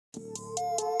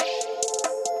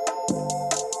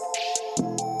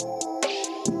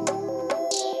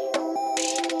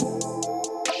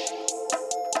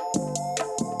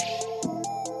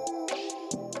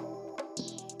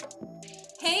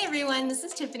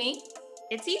Tiffany.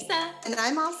 It's Issa. And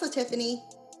I'm also Tiffany.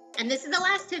 And this is the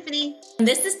last Tiffany. And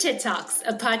this is Tit Talks,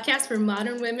 a podcast for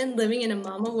modern women living in a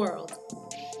mama world.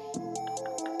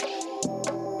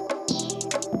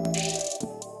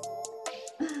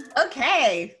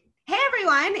 Okay. Hey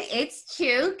everyone, it's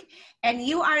Chook, and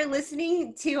you are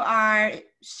listening to our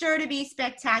sure to be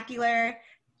spectacular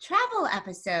travel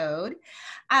episode.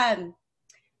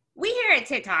 We here at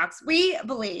Tit Talks, we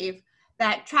believe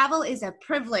that travel is a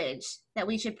privilege that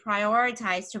we should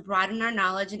prioritize to broaden our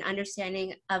knowledge and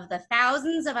understanding of the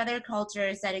thousands of other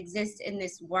cultures that exist in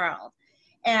this world.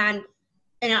 And,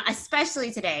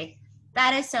 especially today,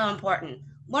 that is so important.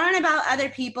 Learn about other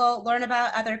people, learn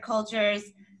about other cultures.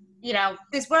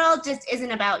 This world just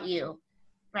isn't about you,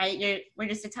 right? We're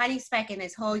just a tiny speck in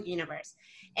this whole universe.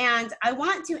 And I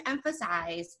want to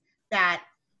emphasize that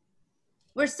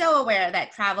we're so aware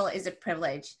that travel is a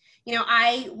privilege.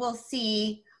 I will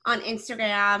see on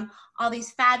Instagram all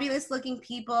these fabulous looking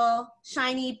people,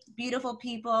 shiny, beautiful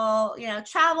people,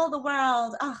 travel the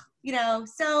world. Oh,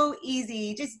 so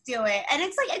easy, just do it. And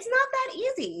it's like, it's not that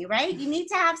easy, right? You need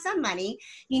to have some money.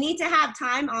 You need to have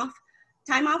time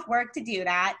off work to do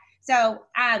that. So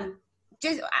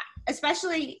just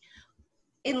especially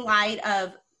in light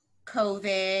of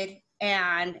COVID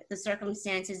and the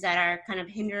circumstances that are kind of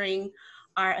hindering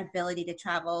our ability to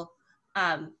travel,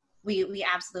 we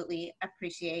absolutely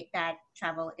appreciate that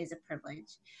travel is a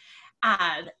privilege.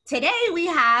 Today we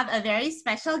have a very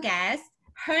special guest.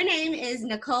 Her name is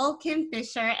Nicole Kim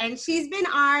Fisher, and she's been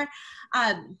our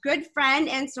good friend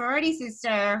and sorority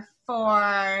sister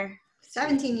for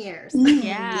 17 years.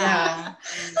 Yeah.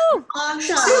 Too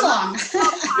long.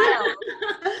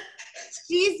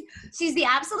 She's the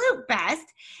absolute best.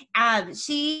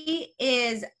 She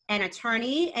is an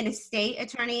attorney, an estate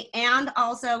attorney, and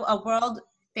also a world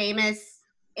famous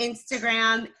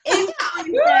Instagram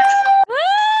influencer.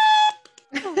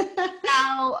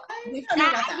 So with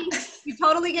that, you're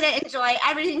totally gonna enjoy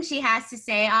everything she has to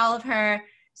say, all of her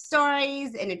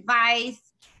stories and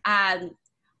advice.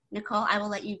 Nicole, I will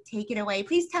let you take it away.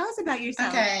 Please tell us about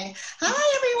yourself. Okay.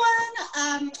 Hi,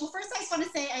 everyone. Well, first, I just want to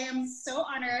say I am so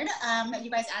honored that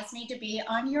you guys asked me to be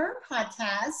on your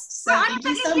podcast. So thank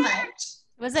you so much.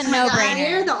 It was a no-brainer.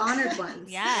 You're the honored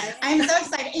ones. Yes. I'm so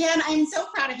excited. And I'm so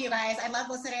proud of you guys. I love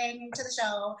listening to the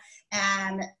show.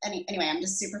 And anyway, I'm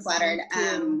just super flattered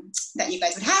that you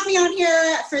guys would have me on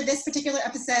here for this particular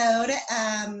episode.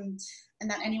 And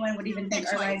that anyone would even think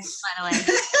our life. By the way,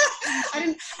 I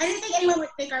didn't think anyone would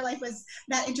think our life was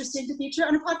that interesting to feature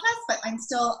on a podcast, but I'm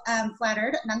still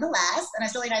flattered nonetheless. And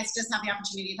it's really nice to just have the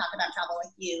opportunity to talk about travel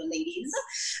with you, ladies.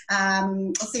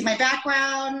 Let's see, my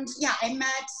background. Yeah,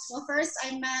 first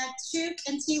I met Chook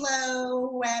and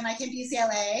Tilo when I came to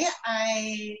UCLA.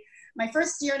 My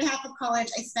first year and a half of college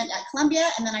I spent at Columbia,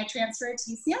 and then I transferred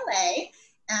to UCLA.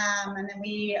 And then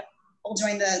we all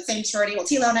joined the same sorority. Well,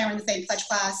 Tilo and I were in the same pledge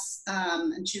class,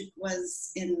 and Chook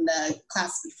was in the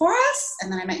class before us,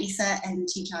 and then I met Issa and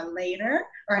Tita later.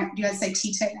 Or do you guys say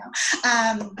Tita now?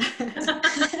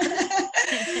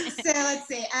 So let's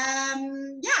see.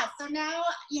 So now,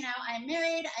 I'm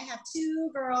married. I have two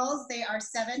girls. They are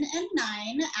 7 and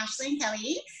 9, Ashley and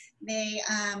Kelly.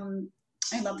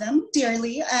 I love them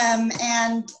dearly.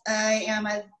 And I am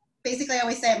basically, I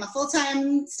always say I'm a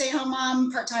full-time stay-at-home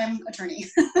mom, part-time attorney.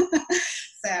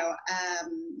 So,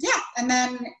 and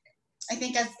then I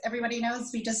think as everybody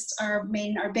knows, we just, our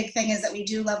big thing is that we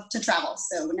do love to travel.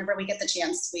 So whenever we get the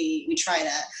chance, we try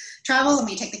to travel, and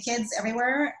we take the kids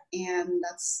everywhere, and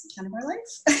that's kind of our life.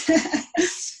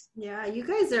 Yeah, you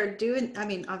guys are doing,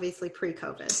 obviously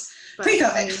pre-COVID. But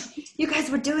Pre-COVID. you guys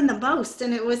were doing the most,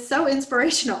 and it was so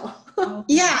inspirational.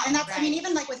 Yeah, and that's, right.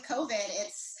 Even like with COVID,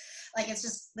 it's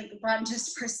just like brought into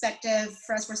perspective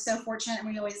for us. We're so fortunate, and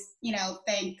we always,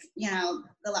 thank,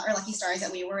 our lucky stars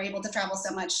that we were able to travel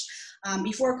so much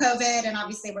before COVID. And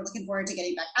obviously we're looking forward to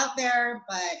getting back out there.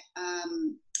 But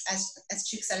as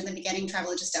Chook said in the beginning,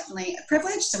 travel is just definitely a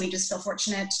privilege. So we just feel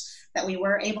fortunate that we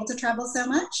were able to travel so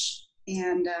much.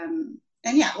 And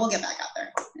yeah, we'll get back out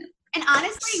there. Yeah. And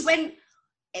honestly, when,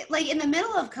 in the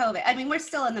middle of COVID, we're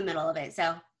still in the middle of it.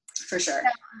 So for sure. So,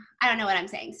 I don't know what I'm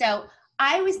saying. So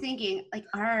I was thinking,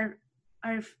 are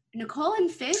Nicole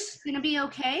and Fish gonna be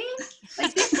okay?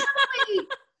 This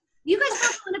you guys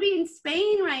are gonna be in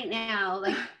Spain right now.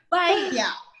 But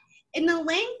yeah, in the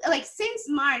length, since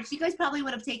March, you guys probably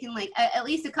would have taken at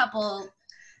least a couple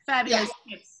fabulous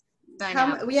trips.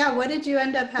 What did you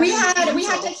end up having? We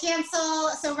had to cancel.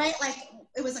 So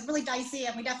it was really dicey,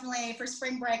 and we definitely, for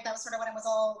spring break, that was sort of when it was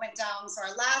all went down. So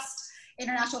our last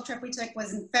international trip we took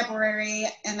was in February,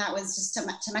 and that was just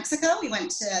to Mexico. We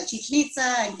went to Chichen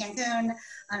Itza and Cancun,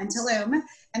 in Tulum.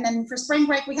 And then for spring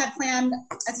break, we had planned,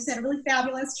 as you said, a really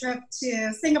fabulous trip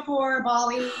to Singapore,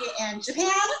 Bali, and Japan.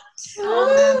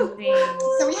 So we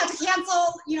had to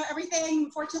cancel, everything.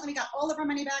 Fortunately, we got all of our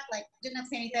money back. Like, didn't have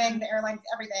to pay anything, the airline,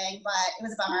 everything, but it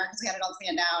was a bummer because we had it all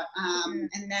planned out.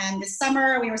 And then this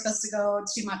summer, we were supposed to go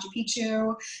to Machu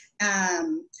Picchu.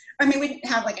 We didn't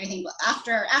have like anything, but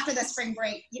after the spring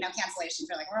break, cancellations,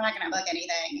 we're not going to book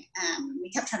anything. We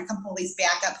kept trying to come up with these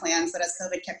backup plans, but as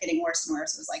COVID kept getting worse and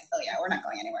worse, it was like, oh yeah, we're not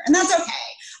going anywhere. And that's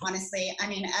okay, honestly.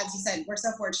 As you said, we're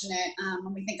so fortunate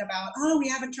when we think about, we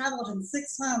haven't traveled in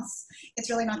 6 months. It's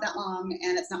really not that long,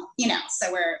 and it's not,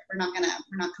 so we're not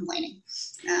complaining.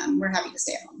 We're happy to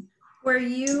stay at home. Were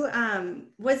you,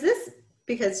 was this,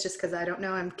 because I don't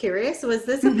know, I'm curious, was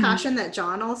this a passion that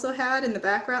John also had in the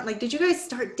background? Like, did you guys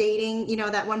start dating,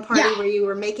 that one party where you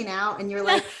were making out and you're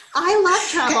like, I love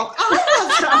travel. I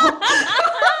love travel.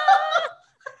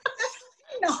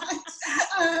 Not.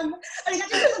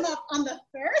 That was on the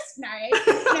first night.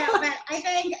 No, but I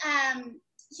think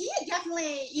he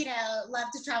definitely,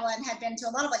 loved to travel and had been to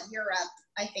a lot of Europe,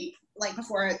 I think,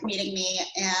 before meeting me.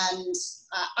 And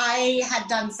I had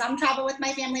done some travel with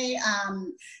my family,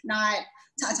 not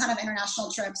a ton of international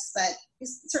trips, but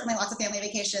certainly lots of family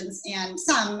vacations and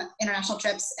some international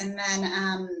trips. And then,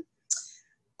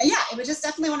 it was just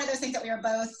definitely one of those things that we were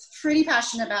both pretty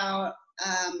passionate about,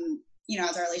 as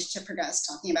our relationship progressed,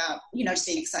 talking about, just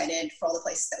being excited for all the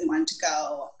places that we wanted to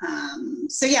go.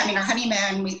 Our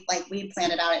honeymoon, we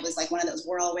planned it out. It was one of those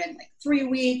whirlwind,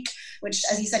 3-week, which,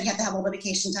 as you said, you have to have all the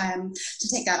vacation time to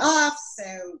take that off.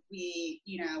 So we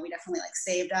definitely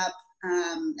saved up.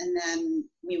 And then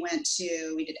we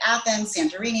did Athens,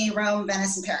 Santorini, Rome,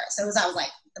 Venice, and Paris. So that was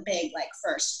the big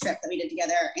first trip that we did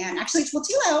together. And actually,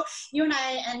 Tilo, you and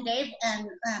I and Dave and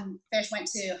Fish went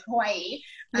to Hawaii.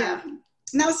 Yeah.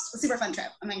 And that was a super fun trip.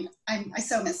 I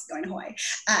so miss going to Hawaii. Me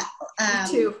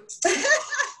too.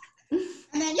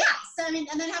 And then, and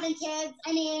then having kids.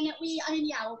 We have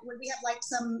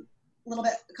some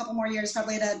a couple more years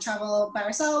probably to travel by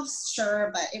ourselves,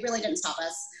 sure, but it really didn't stop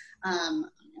us.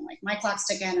 My clock's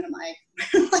ticking, and I'm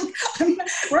we're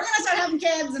gonna start having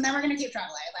kids, and then we're gonna keep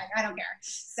traveling. I don't care.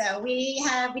 So we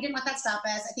didn't let that stop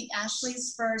us. I think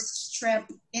Ashley's first trip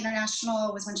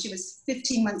international was when she was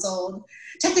 15 months old.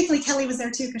 Technically, Kelly was there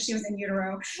too because she was in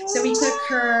utero. So we took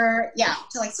her,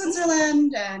 to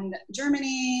Switzerland and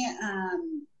Germany,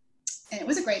 and it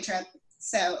was a great trip.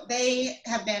 So they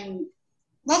have been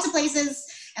lots of places,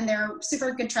 and they're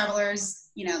super good travelers.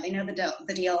 They know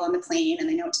the deal on the plane, and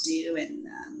they know what to do. And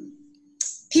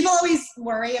people always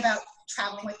worry about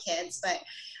traveling with kids, but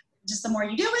just the more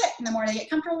you do it and the more they get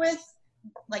comfortable with,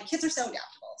 kids are so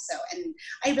adaptable. So, and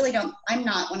I really don't, I'm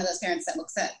not one of those parents that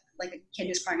looks at a kid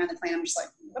who's crying on the plane. I'm just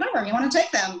whatever, you want to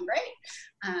take them, great.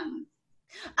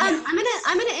 I'm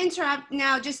gonna interrupt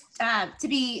now just to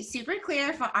be super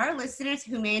clear for our listeners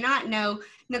who may not know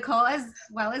Nicole as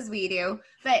well as we do,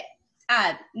 but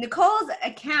Nicole's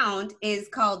account is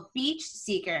called Beach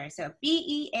Seeker. So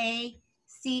BeachSeakers.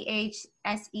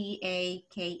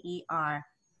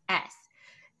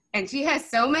 And she has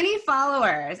so many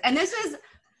followers. And this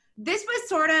was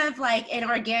sort of an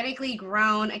organically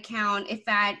grown account, if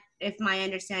my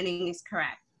understanding is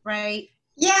correct, right?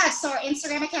 Yeah, so our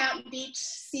Instagram account, Beach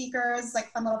Seekers,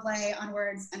 fun little play on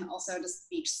words, and also just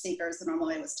Beach Seekers, the normal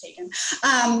way was taken.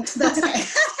 That's okay.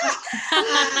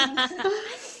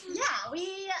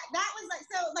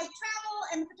 Travel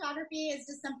and photography is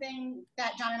just something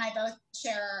that John and I both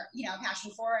share, a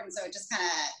passion for, and so it just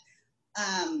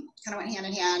kind of went hand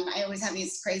in hand. I always have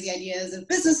these crazy ideas of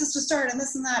businesses to start and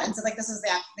this and that, and so this was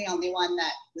the only one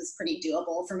that was pretty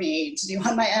doable for me to do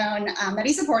on my own, that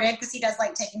he supported because he does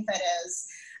taking photos.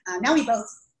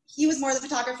 He was more the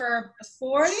photographer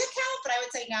before the account, but I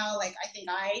would say now, I think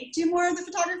I do more of the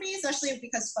photography, especially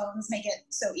because phones make it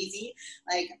so easy,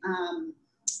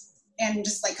 and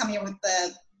just coming up with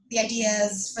the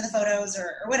ideas for the photos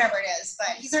or whatever it is.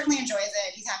 But he certainly enjoys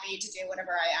it. He's happy to do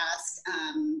whatever I ask.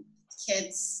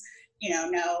 Kids,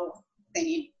 know they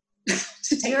need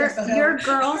to take their photo. Your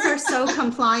girls are so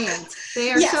compliant.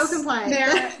 They are so compliant.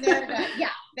 They're good.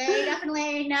 Yeah, they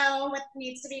definitely know what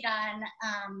needs to be done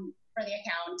for the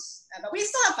account, but we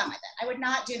still have fun with it. I would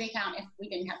not do the account if we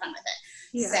didn't have fun with it.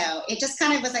 Yeah. So it just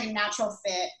kind of was a natural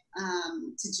fit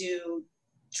to do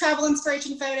travel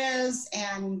inspiration photos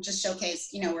and just showcase,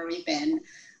 where we've been.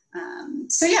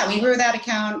 We grew that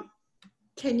account.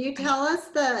 Can you tell us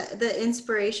the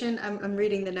inspiration? I'm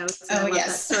reading the notes. And I love that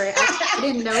story. I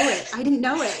didn't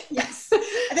know it. Yes.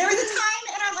 There was a time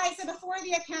in our life, so before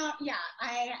the account,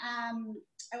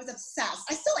 was obsessed.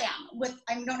 I still am with,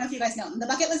 I don't know if you guys know them, the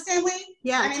Bucket List family.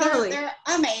 Yeah, I mean, totally. They're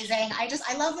amazing.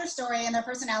 I love their story and their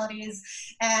personalities.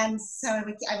 And so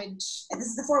this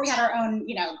is before we had our own,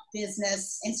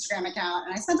 business Instagram account.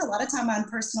 And I spent a lot of time on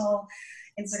personal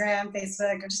Instagram,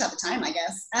 Facebook, or just at the time, I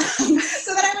guess.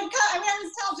 So that I would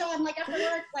tell John, like, after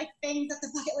work, like, things that the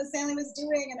Bucket List family was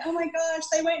doing, and oh my gosh,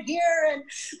 they went here, and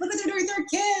look what they're doing with their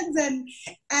kids, and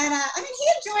I mean, he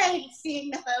enjoyed seeing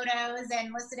the photos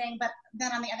and listening, but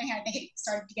then on the other hand, I think it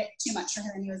started to get too much for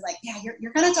him, and he was like, yeah,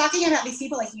 you're kind of talking about these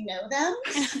people like you know them,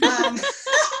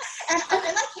 and I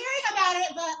like hearing about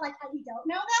it, but like you don't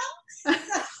know them.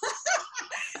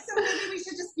 So maybe we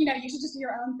should just, you should just do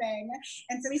your own thing.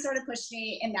 And so he sort of pushed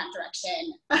me in that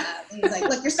direction. He was like,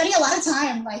 look, you're spending a lot of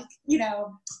time, like,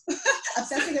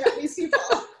 obsessing about these people.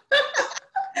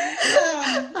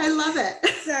 I love it.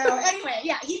 So anyway,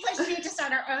 yeah, he pushed me to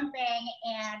start our own thing,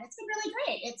 and it's been really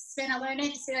great. It's been a learning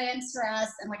experience for us.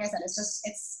 And like I said,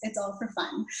 it's all for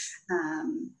fun.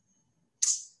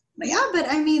 But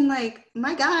I mean, like,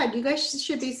 my God, you guys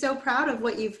should be so proud of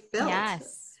what you've built.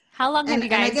 Yes. How long have you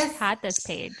guys had this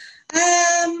page?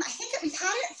 I think we've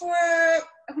had it for,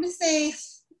 I want to say,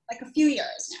 like a few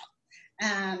years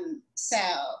now. So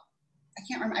I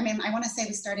can't remember. I mean, I want to say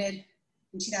we started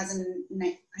in 2009.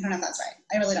 I don't know if that's right.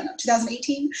 I really don't know.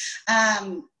 2018.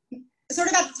 Sort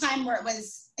of at the time where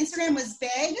Instagram was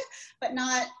big, but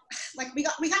not like we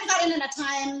kind of got in at a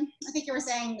time. I think you were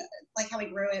saying like how we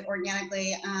grew it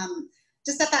organically.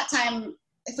 Just at that time,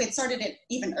 if we had started it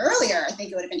even earlier, I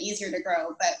think it would have been easier to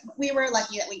grow, but we were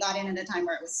lucky that we got in at a time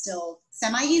where it was still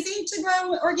semi-easy to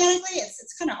grow organically.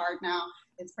 It's kind of hard now.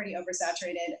 It's pretty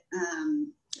oversaturated.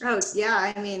 Oh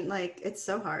yeah, I mean, like, it's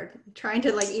so hard trying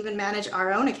to like even manage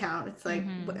our own account. It's like,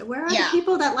 where are the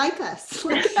people that like us?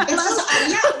 Like,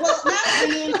 I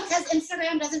mean, because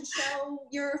Instagram doesn't show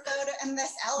your photo and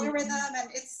this algorithm, and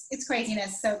it's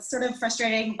craziness. So it's sort of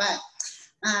frustrating, but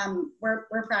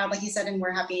we're proud, like you said, and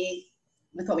we're happy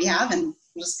with what we have, and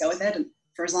we'll just go with it, and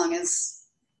for as long as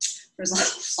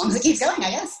it keeps going,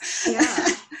 I guess. Yeah,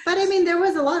 but I mean, there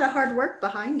was a lot of hard work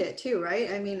behind it too, right?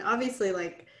 I mean, obviously,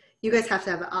 like, you guys have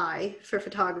to have an eye for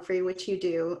photography, which you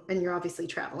do, and you're obviously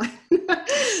traveling.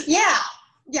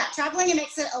 Yeah, traveling, it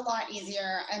makes it a lot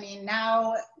easier. I mean,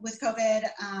 now with COVID,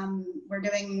 we're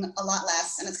doing a lot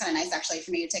less, and it's kind of nice actually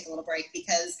for me to take a little break,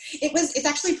 because it's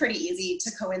actually pretty easy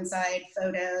to coincide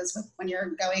photos with when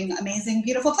you're going amazing,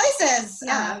 beautiful places.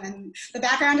 Yeah. And the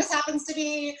background just happens to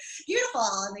be beautiful,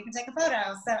 and we can take a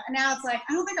photo. So now it's like,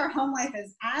 I don't think our home life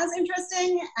is as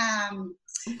interesting.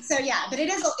 So yeah, but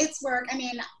it's work. I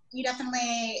mean, you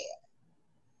definitely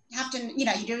have to, you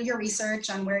do your research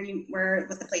on what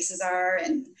the places are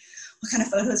and what kind of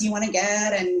photos you want to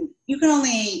get. And you can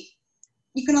only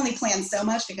plan so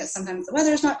much, because sometimes the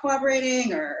weather's not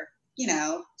cooperating, or,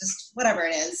 just whatever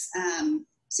it is.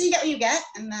 So you get what you get.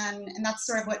 And that's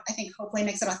sort of what I think hopefully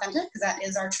makes it authentic, because that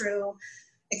is our true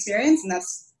experience. And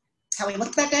that's how we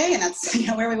looked that day. And that's,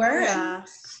 where we were. Yeah.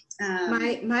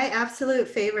 My absolute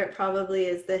favorite probably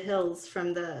is the hills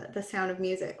from the Sound of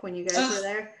Music when you guys were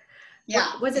there.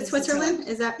 Yeah. Was it Switzerland?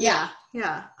 Is that? Yeah.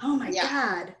 Yeah. Oh my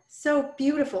God. So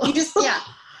beautiful. You just,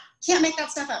 can't make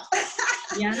that stuff up.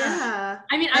 Yeah.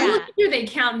 I mean, I'm looking through the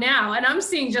account now, and I'm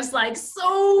seeing just like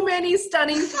so many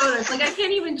stunning photos. Like, I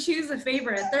can't even choose a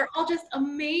favorite. They're all just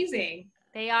amazing.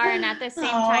 They are, and at the same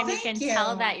time, you can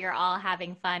tell that you're all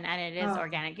having fun, and it is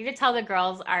organic. You can tell the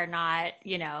girls are not,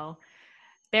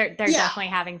 they're definitely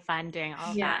having fun doing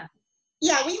all of that.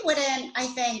 Yeah, we wouldn't, I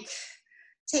think,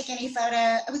 take any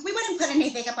photo. We wouldn't put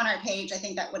anything up on our page. I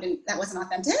think that wasn't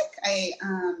authentic. I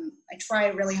try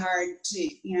really hard to,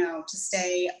 to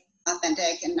stay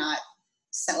authentic and not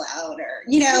sell out, or,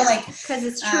 like, because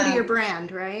it's true to your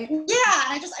brand, right?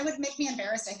 Yeah. And it would make me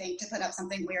embarrassed, I think, to put up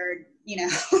something weird,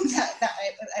 that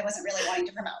I wasn't really wanting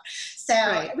to promote. So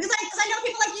because I know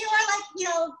people like you are like,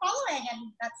 following,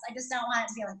 and I just don't want it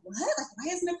to be like, what? Like,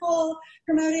 why is Nicole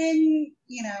promoting,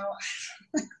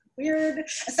 weird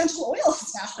essential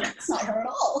oils now? It's not her at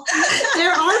all.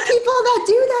 There are people that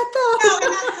do that though. No,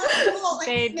 and that's cool. Like,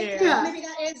 they maybe, do. Maybe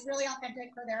that is really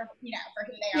authentic for their, for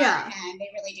who they are, and they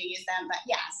really do use them. But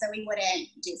yeah, so we wouldn't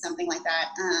do something like that.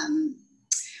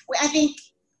 I think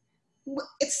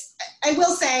I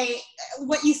will say,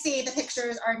 what you see, the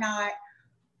pictures are not,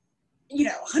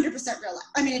 100% real life.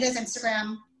 I mean, it is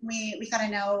Instagram. We kind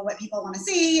of know what people want to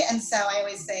see. And so I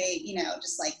always say,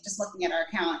 just looking at our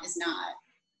account is not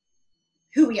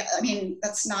who we are. I mean,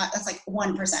 that's like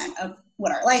 1% of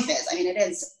what our life is. I mean, it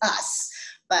is us,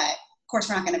 but of course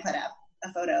we're not going to put up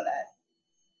a photo that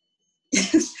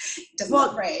doesn't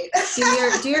look great.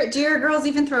 do your girls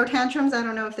even throw tantrums? I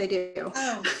don't know if they do.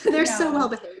 Oh, they're so well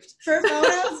behaved. For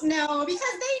photos, no, because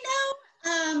they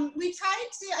know. We tried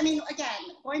to, I mean, again,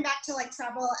 going back to like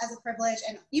travel as a privilege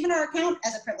and even our account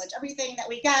as a privilege, everything that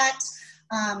we get,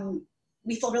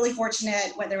 we feel really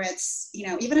fortunate, whether it's, you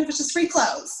know, even if it's just free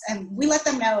clothes, and we let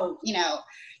them know, you know,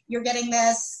 you're getting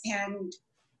this and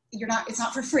it's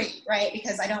not for free, right?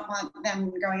 Because I don't want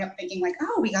them growing up thinking like,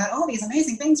 oh, we got all these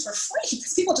amazing things for free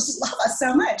because people just love us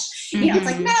so much. Mm-hmm. You know, it's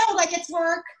like, no, like it's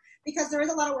work, because there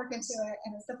is a lot of work into it,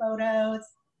 and it's the photos,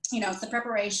 you know, it's the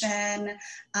preparation.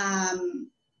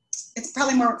 It's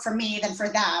probably more for me than for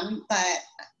them, but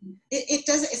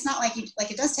it's not like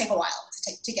it does take a while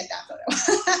to get that photo.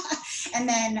 And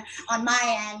then on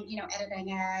my end, you know,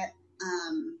 editing it,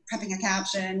 prepping a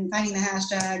caption, finding the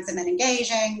hashtags, and then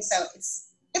engaging. So it's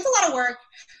a lot of work.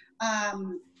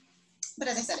 But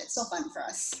as I said, it's still fun for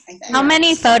us, I think. How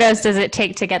many photos does it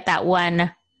take to get that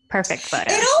one perfect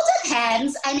photo? It all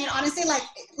depends. I mean, honestly, like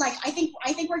I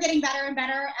think we're getting better and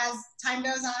better as time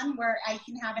goes on, where I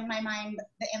can have in my mind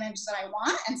the image that I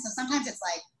want. And so sometimes it's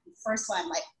like first one,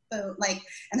 like, boom, like,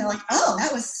 and they're like, oh,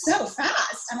 that was so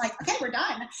fast. I'm like, okay, we're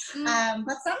done.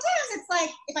 But sometimes it's like,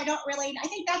 if I don't really, I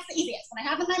think that's the easiest, when I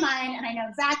have in my mind and I know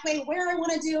exactly where I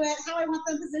want to do it, how I want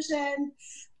them positioned,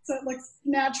 so it looks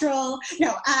natural.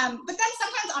 No, but then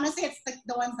sometimes, honestly, it's like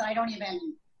the ones that I don't even,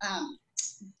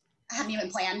 haven't even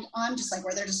planned on, just like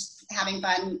where they're just having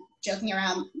fun, joking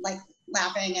around, like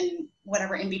laughing and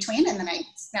whatever in between. And then I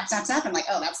snap. I'm like,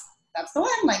 oh, that's the one.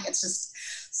 Like, it's just,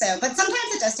 so, but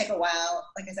sometimes it does take a while.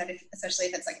 Like I said, especially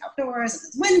if it's like outdoors, if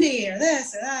it's windy or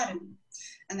this or that.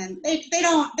 And then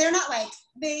they're not like,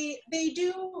 they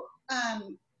do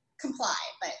comply,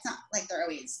 but it's not like they're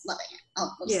always loving it.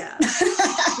 Yeah.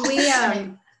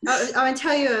 I'm going to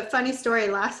tell you a funny story.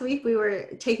 Last week we were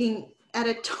taking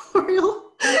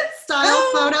editorial style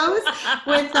photos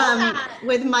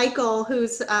with Michael,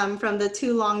 who's from the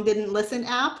Too Long Didn't Listen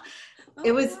app.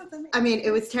 It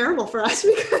was terrible for us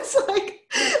because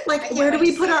like where do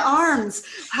we put our arms?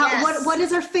 What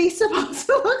is our face supposed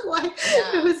to look like?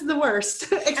 Yeah. It was the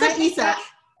worst. Except Lisa.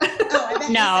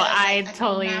 I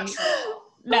totally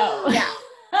no. Yeah.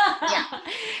 Yeah.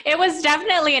 It was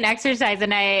definitely an exercise,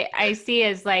 and I see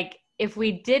as like, if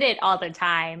we did it all the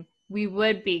time, we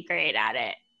would be great at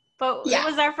it. But it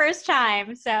was our first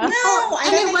time, so. No,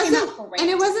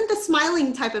 it wasn't the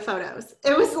smiling type of photos.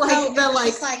 It was like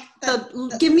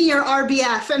the give me your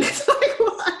RBF, and it's like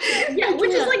what? Yeah,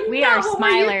 which is like we are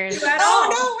smilers. No way!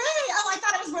 Oh, I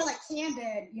thought it was more like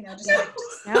candid, you know, just like.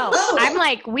 No, I'm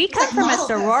like, we come from a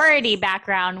sorority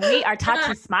background. We are taught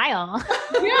to smile.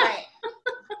 Yeah.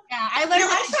 Yeah, I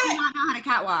literally do not know how to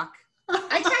catwalk.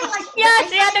 I tried like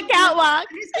she had a catwalk.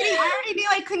 I'm just kidding. I already knew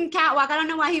I couldn't catwalk. I don't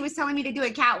know why he was telling me to do a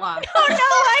catwalk. Oh no,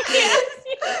 I can't.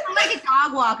 I'm like a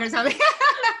dog walk or something.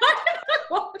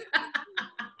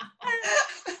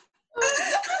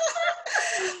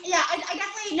 Yeah, I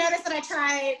definitely noticed that I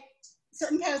tried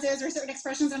certain poses or certain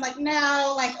expressions. And I'm like,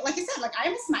 no, like you said, like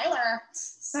I'm a smiler,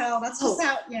 so that's just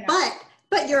how, you know.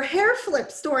 But your hair flip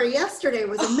story yesterday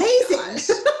was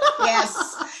amazing.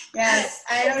 Yes.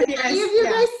 I don't know if you guys, you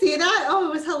guys see that? Oh,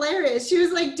 it was hilarious. She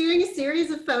was like doing a series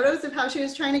of photos of how she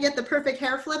was trying to get the perfect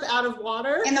hair flip out of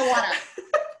water. In the water.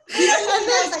 You know,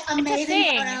 those like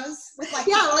amazing photos with like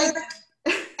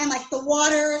and like the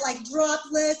water like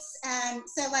droplets, and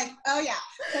so like, oh yeah.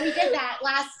 So we did that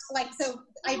so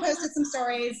I posted some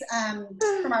stories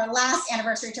from our last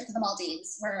anniversary trip to the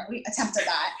Maldives where we attempted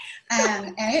that.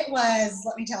 And it was,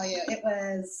 let me tell you, it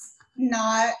was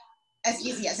not as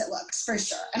easy as it looks, for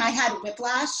sure. And I had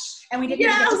whiplash, and we didn't.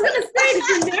 Yeah, I was gonna say, did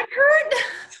your neck hurt?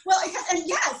 Well, because I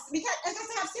have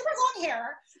super long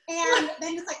hair, and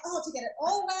then it's like, oh, to get it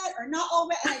all wet or not all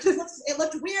wet, and it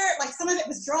looked weird. Like some of it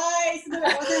was dry, some of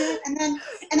it wasn't, and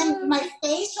then my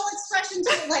facial expression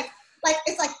too, like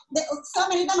it's like so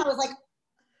many of them. I was like,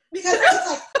 because it's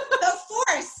like the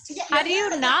force to get. How do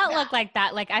you not look like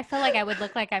that? Like, I feel like I would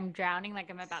look like I'm drowning, like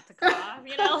I'm about to cough,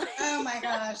 you know? Oh my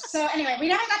gosh. So anyway, we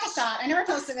never got the shot. I never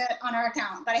posted it on our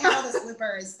account, but I had all those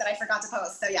bloopers that I forgot to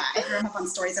post. So yeah, I threw them up on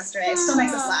stories yesterday. It still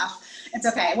makes us laugh. It's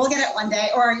okay. We'll get it one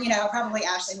day, or you know, probably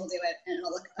Ashley will do it, and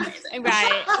it'll look amazing.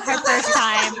 Right, her first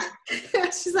time.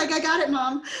 She's like, I got it,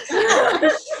 Mom.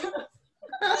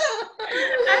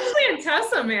 Ashley and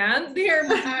Tessa, man, they're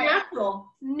natural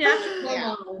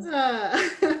models.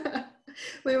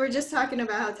 We were just talking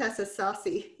about how Tessa's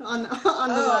saucy on the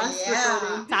last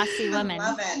recording. Saucy woman.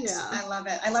 I love it. Yeah. I love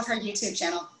it. I love her YouTube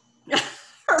channel.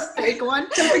 Her fake one.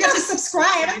 Don't forget to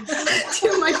subscribe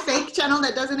to my fake channel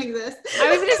that doesn't exist.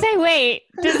 I was gonna say, wait,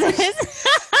 does this?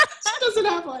 She doesn't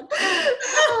have one.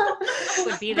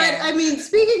 Would be there. But I mean,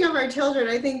 speaking of our children,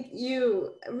 I think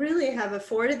you really have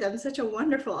afforded them such a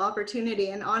wonderful opportunity.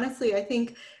 And honestly, I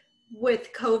think with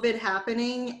COVID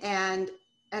happening and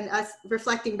us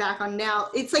reflecting back on now,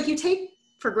 it's like you take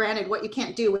for granted what you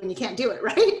can't do when you can't do it,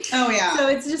 right? Oh yeah. So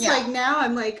it's just like now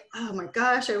I'm like, oh my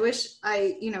gosh, I wish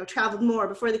I, traveled more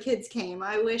before the kids came.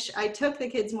 I wish I took the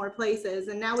kids more places,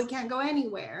 and now we can't go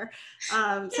anywhere.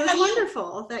 So it's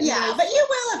wonderful that but you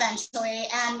will eventually.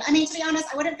 And I mean, to be honest,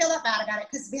 I wouldn't feel that bad about it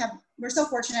because we're so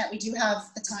fortunate. We do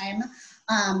have the time.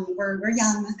 We're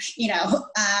young,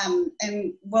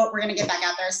 and we're going to get back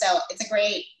out there. So it's a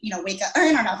great, wake up, or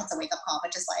I don't know if it's a wake up call,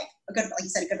 but just like a good, like you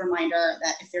said, a good reminder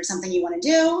that if there's something you want to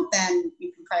do, then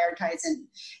you can prioritize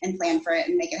and plan for it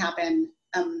and make it happen,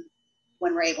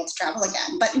 when we're able to travel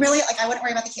again. But really, like, I wouldn't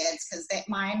worry about the kids because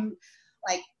mine,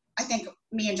 like, I think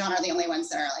me and John are the only ones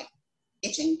that are like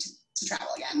itching to travel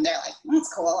again. They're like,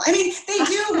 that's cool. I mean, they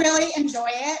do really enjoy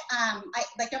it.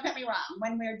 Don't get me wrong.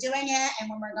 When we're doing it and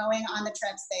when we're going on the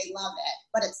trips, they love it.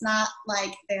 But it's not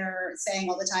like they're saying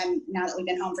all the time, now that we've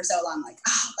been home for so long, like,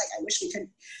 I wish we could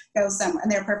go somewhere.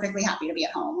 And they're perfectly happy to be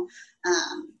at home.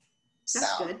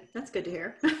 That's good. That's good to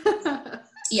hear.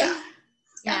 Yeah.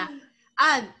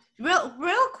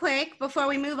 Real quick before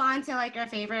we move on to like our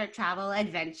favorite travel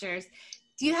adventures,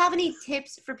 do you have any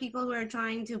tips for people who are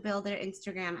trying to build their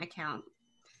Instagram account?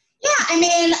 Yeah, I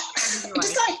mean,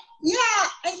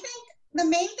 I think the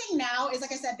main thing now is,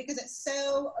 like I said, because it's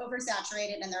so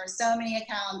oversaturated and there are so many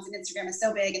accounts and Instagram is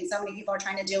so big and so many people are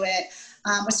trying to do it,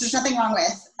 which there's nothing wrong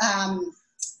with.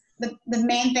 The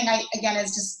main thing, again,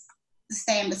 is just the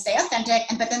same, to stay authentic,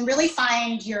 but then really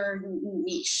find your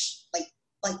niche,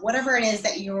 like whatever it is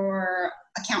that your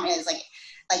account is, like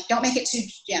don't make it too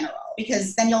general,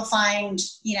 because then you'll find,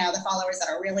 the followers that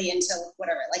are really into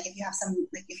whatever, like if you have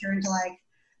if you're into like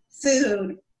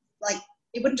food, like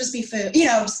it wouldn't just be food,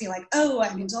 just be like, oh,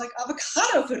 I'm into like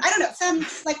avocado food. I don't know, some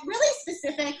like really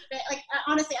specific, like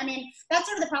honestly, I mean, that's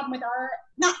sort of the problem with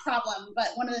not problem, but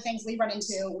one of the things we run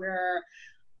into where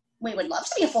we would love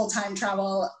to be a full-time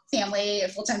travel family, a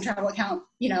full-time travel account,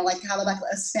 like how the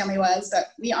Bucketlist family was, but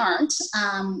we aren't.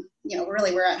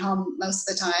 We're at home most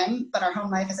of the time, but our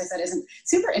home life, as I said, isn't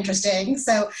super interesting.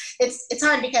 So it's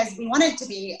hard because we wanted to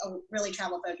be really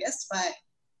travel focused, but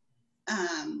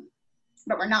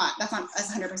we're not. That's not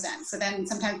us 100%. So then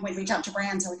sometimes when we reach out to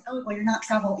brands, they're like, oh, well, you're not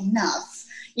travel enough,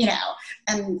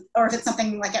 or if it's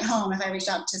something like at home, if I reach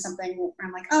out to something where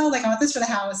I'm like, oh, like I want this for the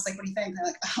house, like what do you think? They're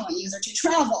like, oh, I want user to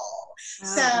travel. Oh,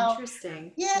 so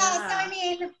interesting. Yeah. So I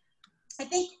mean, I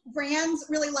think brands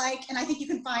really and I think you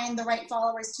can find the right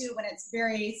followers too when it's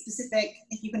very specific,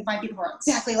 if you can find people who are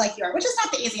exactly like you are, which is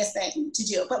not the easiest thing to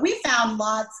do. But we found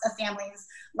lots of families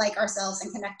like ourselves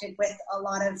and connected with a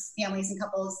lot of families and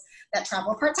couples that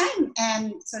travel part-time.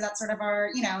 And so that's sort of our,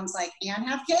 it's like, and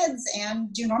have kids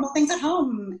and do normal things at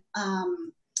home.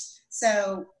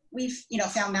 So we've,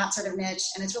 found that sort of niche,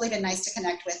 and it's really been nice to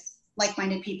connect with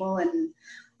like-minded people and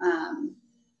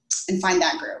find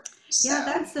that group. So. Yeah,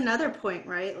 that's another point,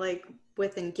 right? Like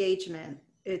with engagement,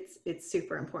 it's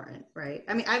super important, right?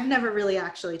 I mean, I've never really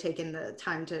actually taken the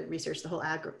time to research the whole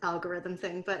algorithm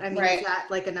thing, but I mean, Is that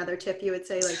like another tip you would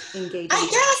say, like engagement? I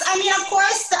guess,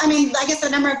 I guess the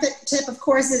number tip, of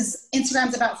course, is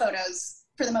Instagram's about photos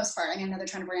for the most part. I mean, I know they're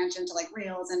trying to branch into like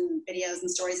reels and videos and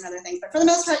stories and other things, but for the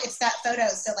most part, it's that photo.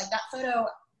 So like that photo,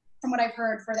 from what I've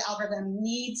heard for the algorithm,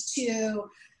 needs to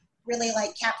really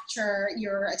like capture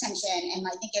your attention. And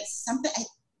I think it's something,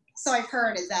 so I've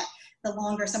heard, is that the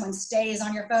longer someone stays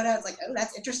on your photo, it's like, oh,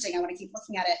 that's interesting, I want to keep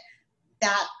looking at it.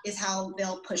 That is how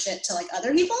they'll push it to like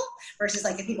other people, versus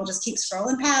like if people just keep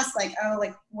scrolling past, like, oh,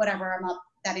 like whatever, I'm not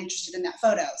that interested in that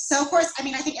photo. So of course, I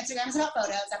mean, I think Instagram is about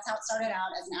photos. That's how it started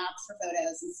out, as an app for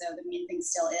photos. And so the main thing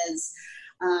still is,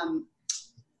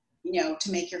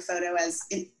 to make your photo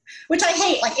which I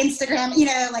hate, like Instagram,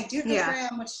 like do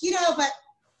Instagram, which, but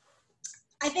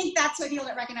I think that's what people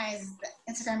that recognize that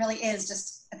Instagram really is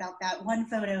just about that one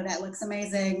photo that looks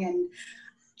amazing. And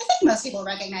I think most people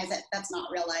recognize that that's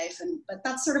not real life. But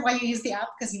that's sort of why you use the app,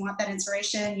 because you want that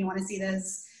inspiration. You want to see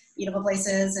those beautiful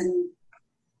places and,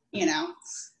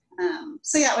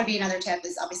 so that would be another tip,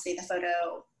 is obviously the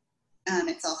photo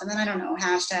itself. And then I don't know,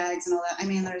 hashtags and all that. I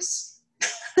mean, there's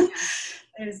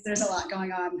a lot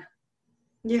going on.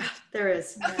 Yeah, there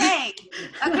is. Okay.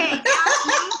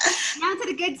 Now to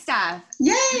the good stuff.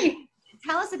 Yay!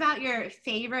 Tell us about your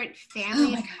favorite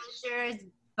family adventures,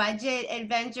 budget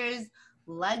adventures,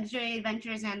 luxury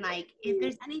adventures, and like if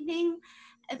there's anything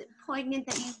poignant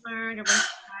that you've learned or were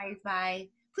surprised by,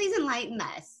 please enlighten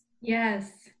us.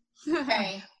 Yes.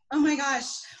 Okay. Oh my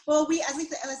gosh. Well, as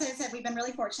I said, we've been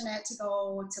really fortunate to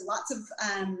go to lots of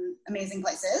amazing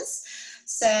places.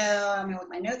 So I'm gonna look at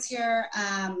my notes here.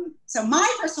 So my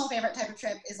personal favorite type of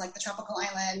trip is like the tropical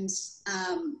island.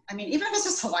 I mean, even if it's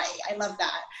just Hawaii, I love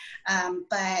that.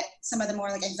 But some of the more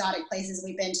like exotic places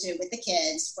we've been to with the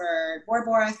kids were Bora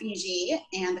Bora, Fiji,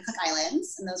 and the Cook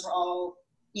Islands, and those were all,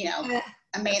 you know,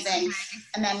 amazing.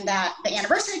 And then the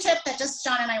anniversary trip that just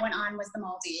John and I went on was the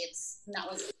Maldives, and that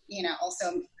was, you know,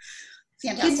 also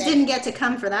fantastic. Kids didn't get to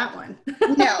come for that one.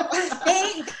 No,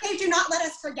 they do not let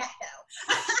us forget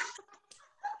though.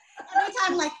 Every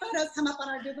time like photos come up on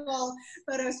our Google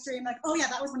photo stream, like, oh yeah,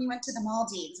 that was when you went to the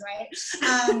Maldives, right?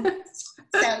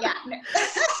 So yeah.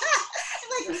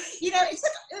 Like, you know, it's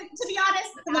to be honest,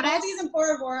 the Maldives and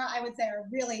Bora Bora, I would say are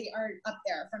up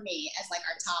there for me as like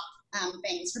our top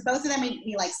things. For both of them,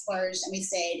 we like splurged and we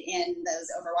stayed in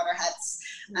those overwater huts.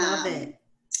 Love it.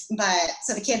 But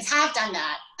so the kids have done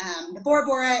that. The Bora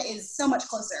Bora is so much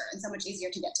closer and so much easier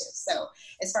to get to. So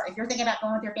if you're thinking about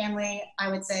going with your family, I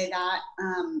would say that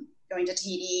going to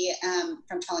Tahiti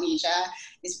from Polynesia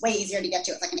is way easier to get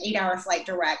to. It's like an 8-hour flight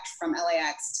direct from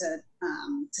LAX to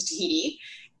Tahiti.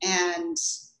 And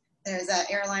there's an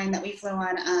airline that we flew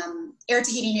on, Air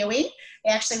Tahiti Nui.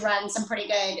 They actually run some pretty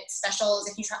good specials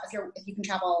if you can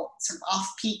travel sort of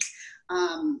off peak.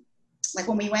 Like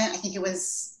when we went, I think it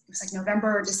was like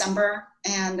November or December,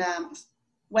 and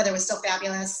weather was still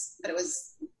fabulous, but it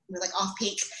was like off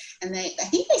peak. And I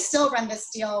think they still run this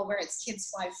deal where it's kids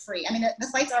fly free. I mean, the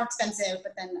flights are expensive,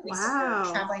 but then at least if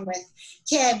you're traveling with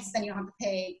kids, then you don't have to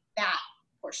pay that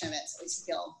portion of it. So at least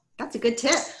you feel. That's a good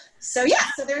tip. So yeah,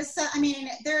 so there's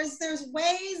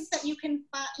ways that you can,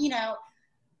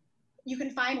 you can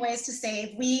find ways to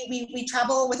save. We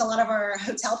travel with a lot of our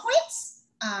hotel points.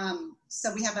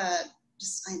 So we have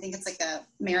I think it's like a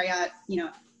Marriott,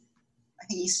 I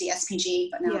think it used to be SPG,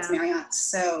 but now it's Marriott.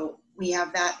 So we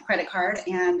have that credit card,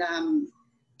 and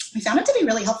we found it to be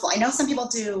really helpful. I know some people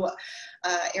do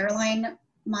airline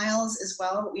miles as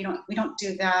well, but we don't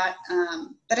do that.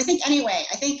 But I think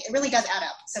it really does add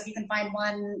up. So if you can find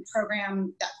one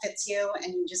program that fits you,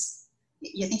 and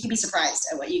you think you'd be surprised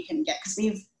at what you can get. Because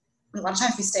a lot of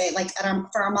times we stay like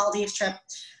for our Maldives trip,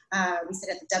 we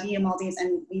stayed at the W Maldives,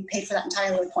 and we paid for that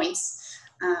entirely with points.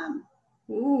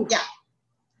 Ooh, yeah,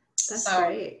 that's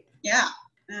great. Yeah,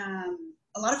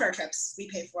 a lot of our trips we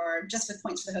pay for just with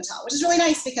points for the hotel, which is really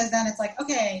nice, because then it's like,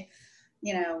 okay,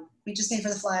 we just pay for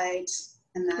the flight,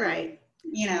 and then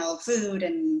food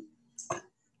and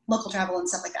local travel and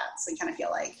stuff like that. So you kind of feel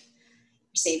like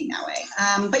you're saving that way.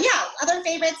 But yeah, other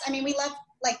favorites. I mean, we love,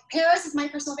 like, Paris is my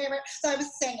personal favorite. So I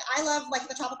was saying, I love like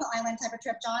the tropical island type of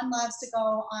trip. John loves to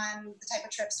go on the type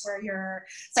of trips where you're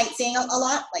sightseeing a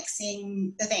lot, like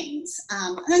seeing the things.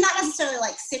 And not necessarily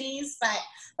like cities, but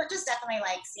just definitely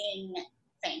like seeing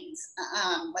things.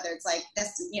 Whether it's like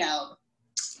this,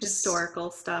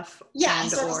 historical stuff. Yeah,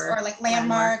 or like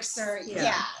landmarks. Or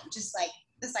just like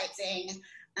the sightseeing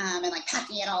and like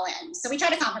packing it all in. So we try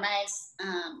to compromise.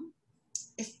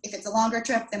 If it's a longer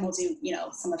trip, then we'll do,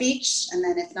 some of each. And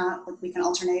then if not, we can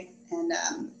alternate. And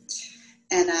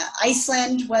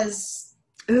Iceland was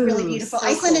really beautiful. So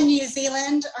Iceland and New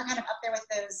Zealand are kind of up there with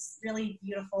those really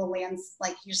beautiful lands.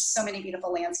 Like, there's so many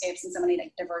beautiful landscapes and so many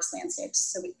like diverse landscapes.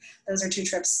 So those are two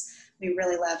trips we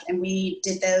really loved. And we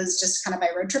did those just kind of by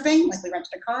road tripping. Like, we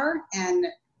rented a car, and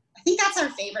I think that's our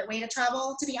favorite way to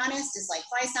travel, to be honest, is like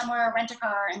fly somewhere, rent a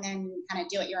car, and then kind of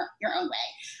do it your own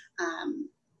way.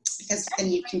 Because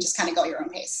then you can just kind of go at your own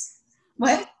pace.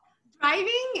 What? Driving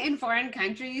in foreign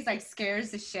countries like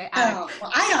scares the shit out of me.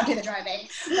 Well, I don't do the driving.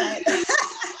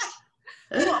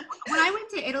 But well, when I went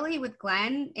to Italy with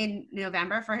Glenn in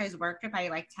November for his work trip, I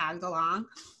like tagged along.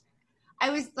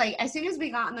 I was like, as soon as we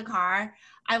got in the car,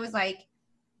 I was like,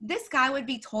 this guy would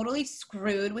be totally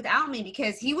screwed without me,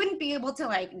 because he wouldn't be able to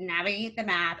like navigate the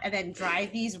map and then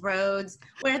drive these roads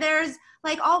where there's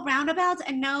like all roundabouts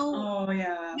and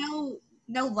no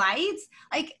lights.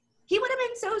 Like, he would have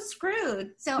been so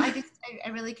screwed. So I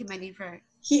really commend you for.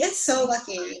 He is so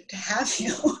lucky to have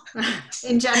you.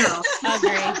 In general.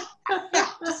 Agree. Yeah,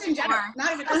 just in general.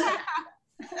 Not even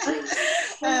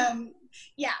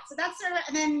yeah, so that's sort of,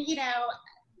 and then,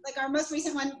 like our most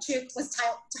recent one too was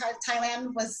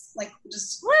Thailand, was like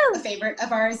just a favorite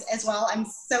of ours as well. I'm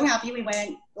so happy we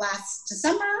went last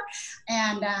December.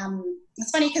 And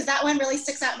it's funny because that one really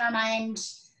sticks out in our mind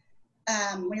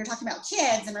when you're talking about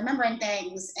kids and remembering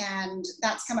things, and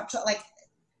that's come up to like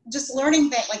just learning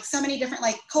that like so many different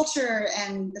like culture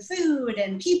and the food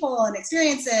and people and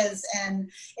experiences, and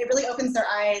it really opens their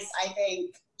eyes, I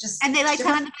think. And they like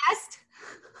Thailand the best?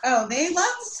 Oh, they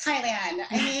loved Thailand.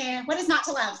 I mean, what is not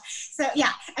to love? So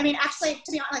yeah, I mean, actually,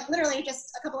 to be honest, like literally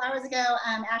just a couple hours ago,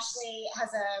 Ashley has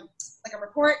a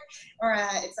report, or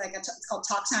it's called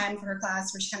Talk Time for her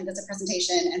class, where she kind of does a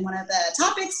presentation, and one of the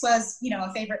topics was,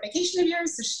 a favorite vacation of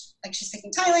yours. So she's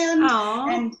picking Thailand.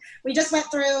 Aww. And we just went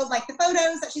through like the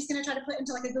photos that she's going to try to put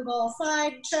into like a Google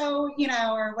slideshow,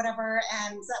 or whatever,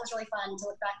 and so that was really fun to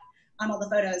look back on all the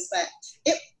photos. But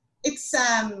it's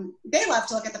they love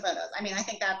to look at the photos. I mean, I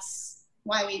think that's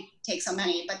why we take so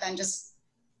many, but then just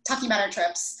talking about our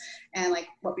trips and like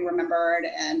what we remembered.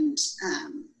 And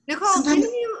Nicole,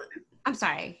 I'm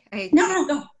sorry. No,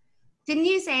 go. Didn't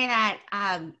you say that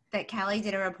that Kelly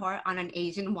did a report on an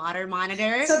Asian water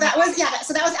monitor? So that was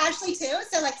Ashley too.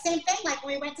 So like same thing, like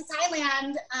when we went to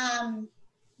Thailand,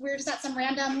 we were just at some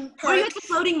random park. Were you at the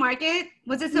floating market?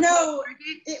 Was it No,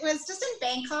 it was just in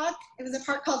Bangkok. It was a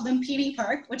park called Lumpini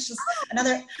Park, which was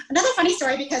another funny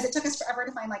story, because it took us forever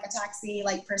to find like a taxi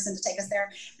like person to take us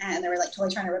there, and they were like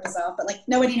totally trying to rip us off, but like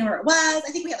nobody knew where it was.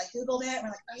 I think we had like Googled it, and we're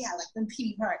like, oh yeah, like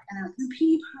Lumpini Park, and I'm like,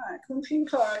 Lumpini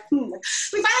Park. We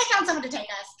finally found someone to take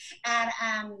us, and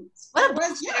what a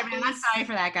bullshitter, man. I'm sorry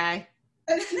for that guy.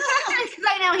 Because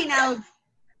I know he knows.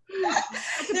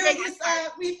 There was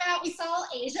we saw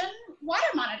Asian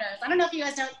water monitors. I don't know if you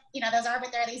guys know, those are,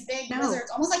 but they're these big lizards,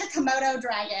 almost like a Komodo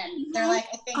dragon. They're like,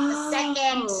 I think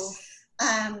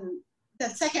the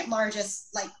second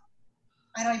largest, like,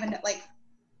 I don't even know, like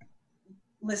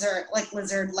lizard,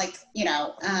 they're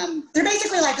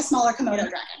basically like a smaller Komodo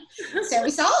dragon. So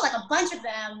we saw like a bunch of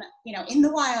them, in the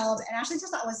wild, and Ashley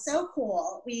just thought it was so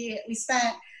cool. We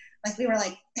spent, like, we were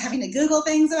like having to Google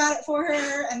things about it for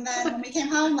her, and then when we came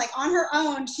home, like on her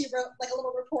own, she wrote like a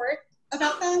little report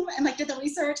about them and like did the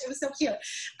research. It was so cute.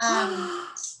 I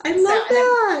love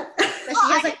that.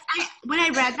 When I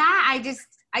read that,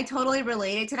 I totally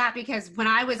related to that, because when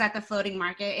I was at the floating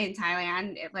market in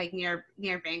Thailand, like near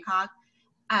Bangkok,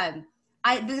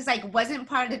 this like wasn't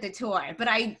part of the tour, but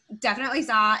I definitely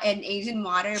saw an Asian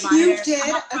water monitor. You did?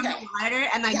 From the monitor,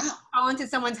 and like fall into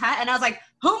someone's hut, and I was like,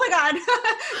 oh my god,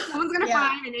 someone's gonna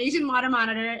find an Asian water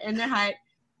monitor in their hut.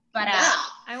 But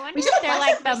I wonder if they're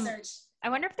like I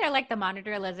wonder if they're like the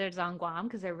monitor lizards on Guam,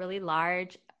 because they're really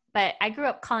large. But I grew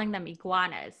up calling them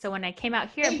iguanas. So when I came out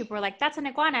here, people were like, "That's an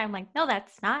iguana." I'm like, "No,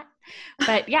 that's not."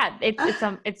 But yeah,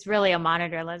 it's really a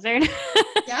monitor lizard.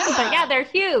 Yeah. But yeah, they're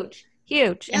huge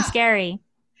and scary.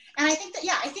 And I think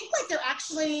like they're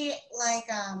actually like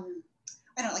I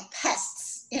don't know, like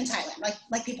pests in Thailand.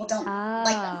 Like people don't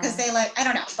like them because they like, I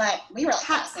don't know, but we were like,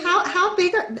 how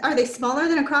big are they? Smaller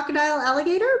than a crocodile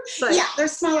alligator? But yeah, they're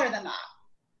smaller than that.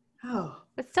 Oh,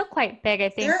 but still quite big, I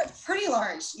think. They're pretty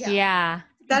large. Yeah.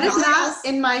 That is not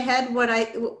in my head what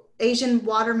Asian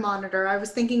water monitor. I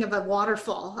was thinking of a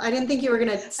waterfall. I didn't think you were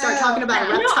going to start talking about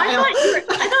a reptile. No, I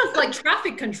thought it was like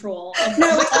traffic control.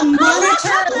 No, like a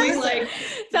monitor. Like,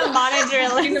 it's a monitor. Yeah,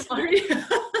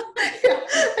 I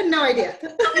had no idea.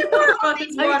 Tell me more about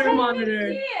this water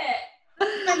monitor.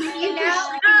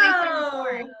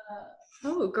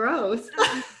 Oh, gross.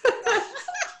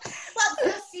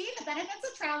 Well, see the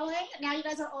benefits of traveling. Now you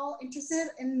guys are all interested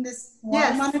in this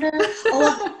water monitor.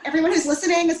 Everyone who's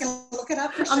listening is going to look it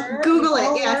up for sure. Google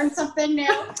it. Learn something new.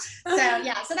 So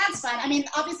that's fun. I mean,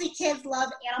 obviously kids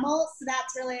love animals, so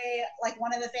that's really like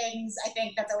one of the things I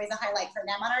think that's always a highlight for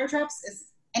them on our trips is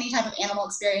any type of animal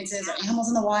experiences or animals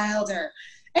in the wild or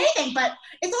anything. But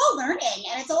it's all learning,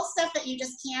 and it's all stuff that you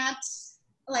just can't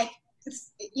like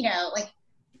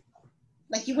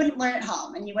you wouldn't learn at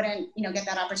home, and you wouldn't, get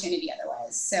that opportunity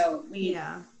otherwise. So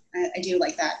I do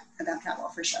like that about travel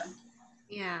for sure.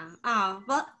 Yeah. Oh,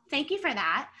 well, thank you for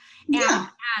that. Yeah.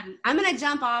 And I'm going to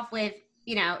jump off with,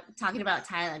 talking about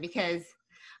Thailand, because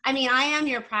I mean, I am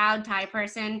your proud Thai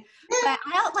person, but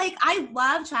I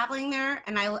love traveling there,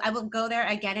 and I will go there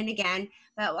again and again.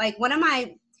 But like one of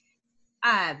my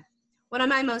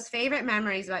most favorite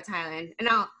memories about Thailand, and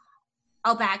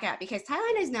I'll back up, because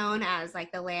Thailand is known as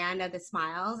like the land of the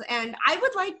smiles. And I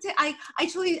would like to, I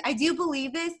do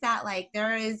believe this, that like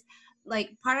there is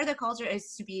like part of the culture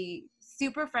is to be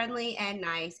super friendly and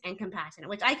nice and compassionate,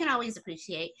 which I can always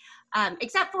appreciate.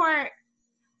 Except for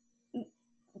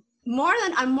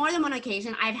on more than one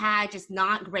occasion, I've had just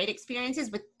not great experiences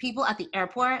with people at the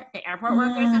airport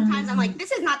workers. Sometimes I'm like,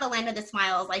 this is not the land of the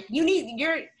smiles. Like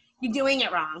you're doing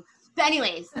it wrong. But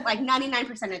anyways, like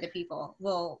 99% of the people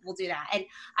will do that. And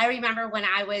I remember when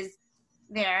I was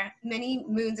there many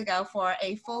moons ago for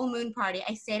a full moon party,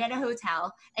 I stayed at a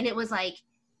hotel, and it was like,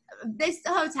 this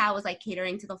hotel was like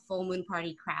catering to the full moon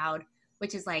party crowd,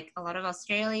 which is like a lot of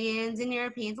Australians and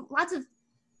Europeans, lots of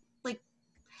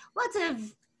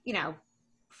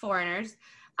foreigners.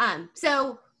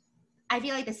 So I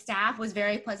feel like the staff was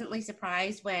very pleasantly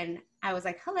surprised when I was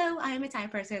like, hello, I am a Thai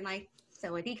person, like,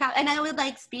 Sawadee Ka. And I would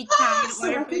like speak Thai and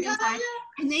order food in Thai.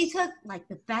 And they took like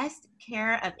the best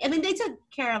care of, I mean, they took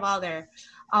care of all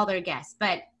their guests,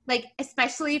 but like,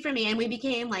 especially for me, and we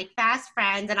became like fast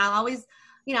friends, and I'll always,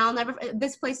 you know, I'll never,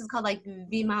 this place is called like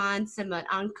Viman Samut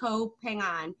on Koh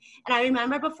Phangan. And I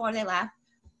remember before they left,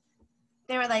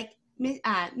 they were like,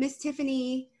 Miss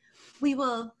Tiffany, we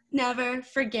will never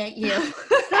forget you. That's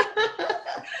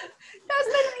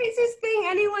the nicest thing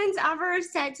anyone's ever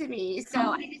said to me. So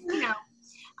I just, you know,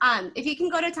 if you can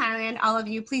go to Thailand, all of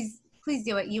you, please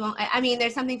do it. You won't, I mean,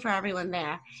 there's something for everyone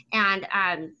there. And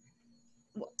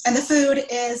the food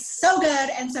is so good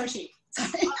and so cheap.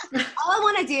 all I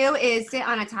want to do is sit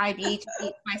on a Thai beach,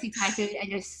 eat spicy Thai food, and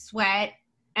just sweat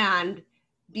and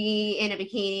be in a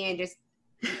bikini and just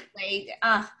like,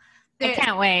 I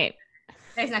can't wait.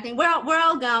 There's nothing. We're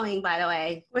all going, by the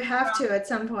way. We have to at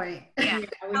some point. Yeah.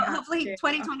 Hopefully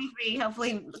 2023,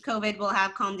 hopefully COVID will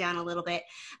have calmed down a little bit.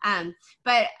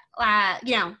 But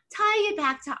you know, tying it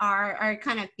back to our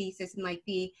kind of thesis and like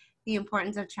the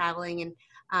importance of traveling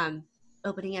and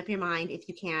opening up your mind if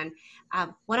you can.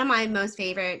 One of my most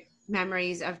favorite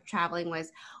memories of traveling was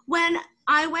when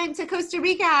I went to Costa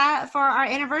Rica for our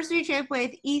anniversary trip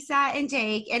with Isa and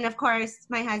Jake, and of course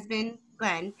my husband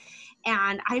Glenn.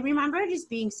 And I remember just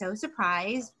being so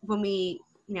surprised when we,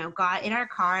 you know, got in our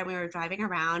car and we were driving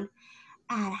around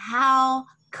at how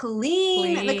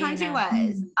clean the country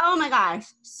was. Oh my gosh,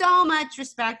 so much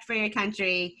respect for your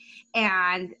country.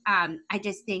 And I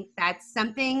just think that's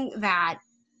something that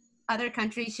other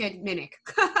countries should mimic.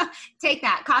 Take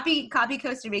that, copy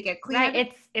Costa Rica. Clean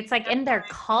right, it's like in their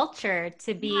culture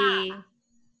to be,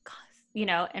 you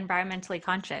know, environmentally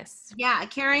conscious. Yeah,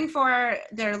 caring for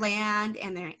their land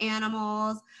and their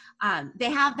animals. They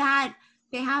have that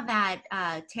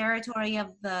territory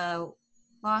of the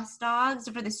lost dogs,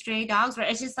 or for the stray dogs, where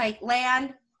it's just like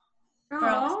land.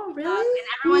 Oh, really? And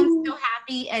everyone's so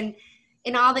happy. And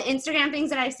in all the Instagram things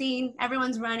that I've seen,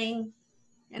 everyone's running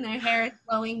and their hair is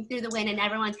blowing through the wind, and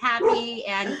everyone's happy.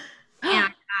 And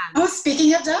oh,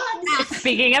 speaking of dogs.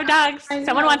 Speaking of dogs,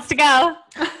 someone wants to go.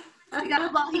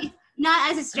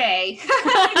 Not as a stray.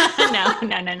 No.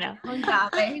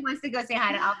 But he wants to go say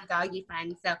hi to all the doggy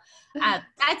friends. So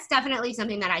that's definitely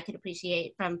something that I could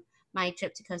appreciate from my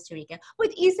trip to Costa Rica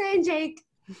with Isa and Jake.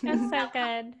 That's so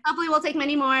good. Hopefully we'll take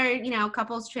many more, you know,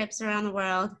 couples trips around the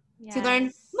world to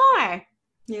learn more.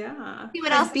 Yeah. See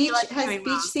what else Beach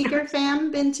Seeker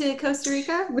fam been to Costa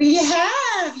Rica? We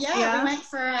have, yeah. We went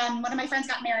for one of my friends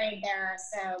got married there,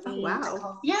 so we wow. took the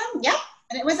whole, yeah.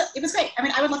 And it was great. I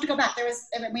mean, I would love to go back. I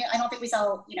don't think we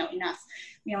saw, you know, enough.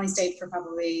 We only stayed for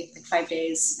probably like 5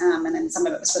 days, and then some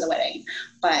of it was for the wedding.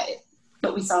 But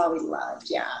we loved,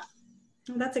 yeah.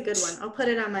 Oh, that's a good one. I'll put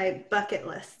it on my bucket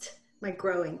list, my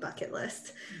growing bucket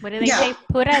list. What do they say?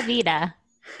 Pura vida.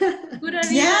 Pura vida.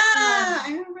 Yeah, I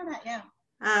remember that. Yeah.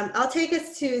 I'll take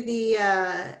us to the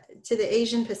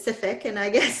Asian Pacific, and I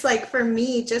guess like for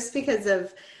me, just because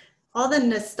of all the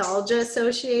nostalgia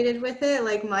associated with it,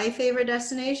 like my favorite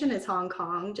destination is Hong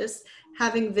Kong. Just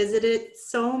having visited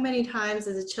so many times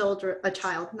as a child.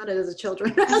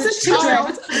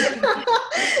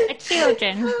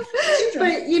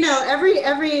 But you know, every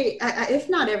if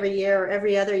not every year or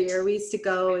every other year, we used to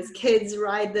go as kids,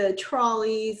 ride the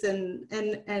trolleys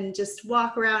and just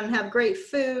walk around and have great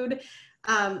food.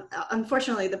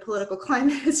 Unfortunately, the political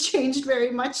climate has changed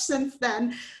very much since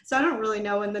then, so I don't really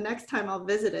know when the next time I'll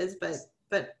visit is,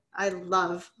 but I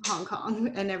love Hong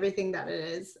Kong and everything that it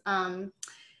is. And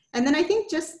then I think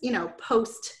just, you know,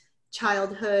 post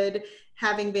childhood,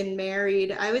 having been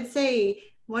married, I would say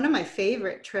one of my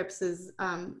favorite trips is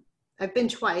I've been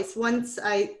twice. Once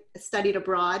I studied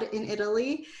abroad in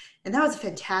Italy, and that was a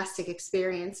fantastic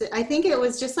experience. I think it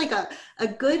was just like a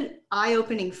good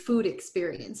eye-opening food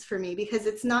experience for me, because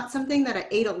it's not something that I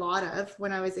ate a lot of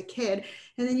when I was a kid.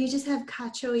 And then you just have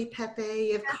cacio e pepe,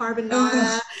 you have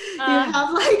carbonara, you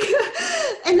have like,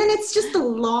 and then it's just the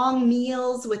long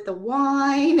meals with the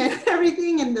wine and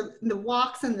everything, and the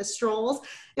walks and the strolls.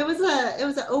 It was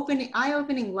an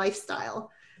eye-opening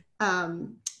lifestyle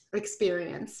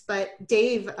experience. But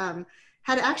Dave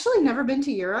had actually never been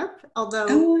to Europe, although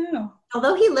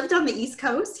he lived on the East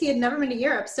Coast, he had never been to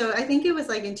Europe. So I think it was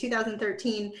like in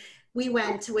 2013, we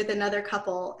went with another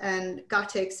couple and got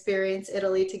to experience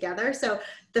Italy together. So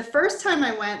the first time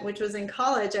I went, which was in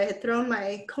college, I had thrown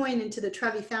my coin into the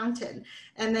Trevi Fountain,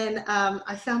 and then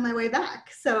I found my way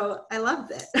back. So I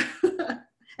loved it.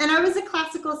 And I was a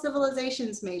classical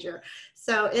civilizations major.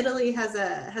 So Italy has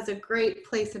a great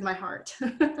place in my heart.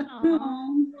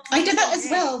 I did that as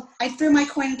well. I threw my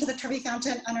coin into the Trevi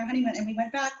Fountain on our honeymoon, and we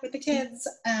went back with the kids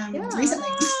recently.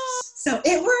 So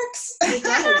it works. It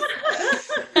does.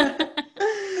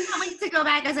 I can't wait to go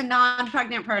back as a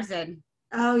non-pregnant person.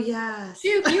 Oh yes.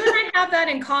 Duke, you and I have that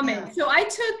in common. So I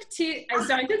took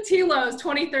Tilo's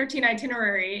 2013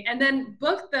 itinerary and then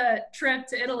booked the trip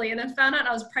to Italy and then found out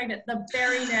I was pregnant the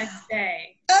very next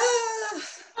day.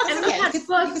 And we had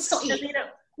booked,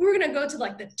 we were gonna go to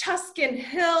like the Tuscan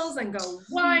hills and go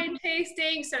wine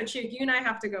tasting. So Chuck, you and I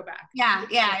have to go back. Yeah.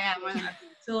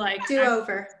 To like do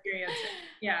over. Experience it.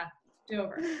 Yeah, do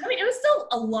over. I mean, it was still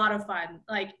a lot of fun.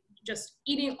 Like just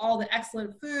eating all the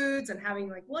excellent foods and having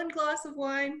like one glass of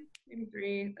wine, maybe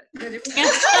 3. But it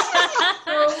was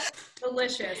so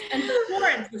delicious. And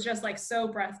Florence was just like so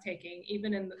breathtaking,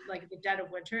 even in like the dead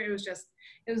of winter. It was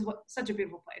such a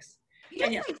beautiful place. You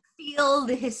just like feel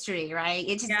the history, right?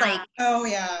 It's just like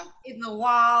in the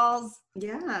walls.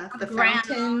 Yeah, the ground.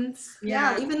 fountains.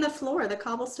 Yeah, even the floor, the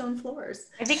cobblestone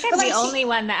floors. I think I'm the only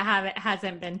one that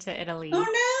hasn't been to Italy. Oh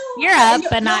no, Europe,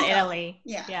 but not Italy.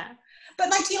 Yeah. But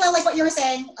like Tila, like what you were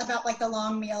saying about like the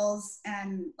long meals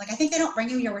and like I think they don't bring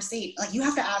you your receipt. Like you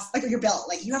have to ask, like your bill.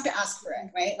 Like you have to ask for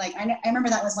it, right? Like I remember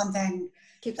that was one thing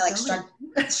that like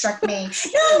struck me.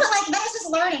 No, but like that was just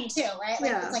learning too, right?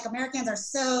 Like it's like Americans are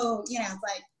so it's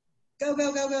like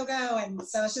go, and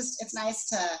so it's nice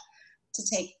to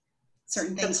take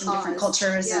certain things from different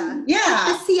cultures. And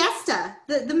the siesta,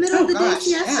 the middle of the day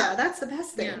siesta. That's the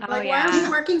best thing. Like why are we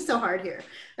working so hard here?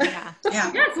 Yes,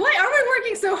 why are we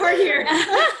working so hard here?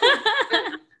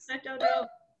 I don't know.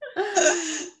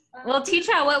 Well,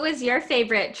 Teacher, what was your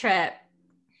favorite trip?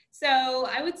 So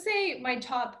I would say my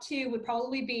top 2 would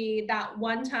probably be that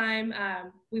one time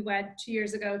we went 2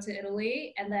 years ago to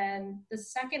Italy, and then the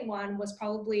second one was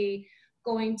probably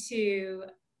going to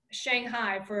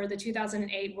Shanghai for the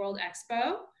 2008 World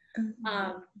Expo.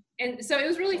 And so it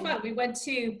was really fun. We went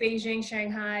to Beijing,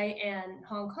 Shanghai, and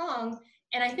Hong Kong.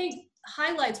 And I think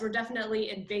highlights were definitely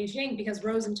in Beijing because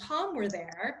Rose and Tom were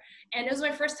there. And it was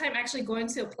my first time actually going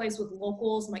to a place with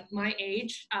locals like my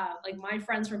age, like my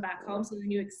friends from back home. So they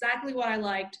knew exactly what I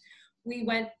liked. We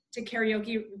went to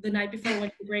karaoke the night before we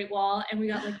went to the Great Wall, and we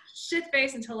got like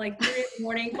shit-faced until like 3 in the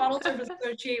morning. Bottle service was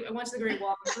so cheap. I went to the Great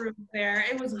Wall, threw there.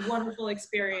 It was a wonderful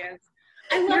experience.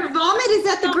 Your vomit is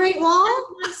at the Great Wall?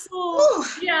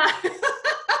 Yeah.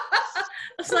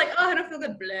 I was like, oh, I don't feel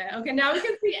good. Bleh. Okay, now we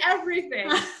can see everything.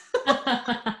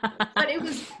 But it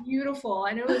was beautiful,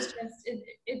 and it was just,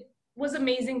 it was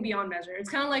amazing beyond measure. It's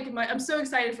kind of like, I'm so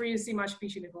excited for you to see Machu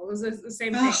Picchu, Nicole. It was the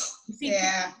same thing. You see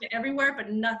everywhere,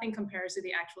 but nothing compares to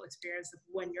the actual experience of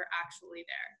when you're actually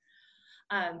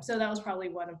there. So that was probably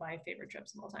one of my favorite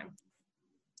trips of all time.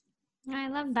 I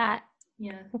love that.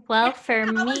 Yeah. Well, for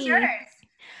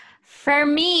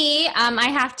me, I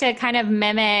have to kind of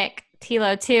mimic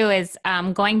Tilo too. Is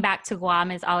going back to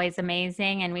Guam is always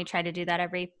amazing, and we try to do that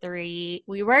every 3.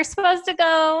 We were supposed to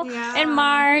go in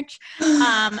March,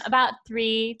 about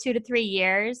 2 to 3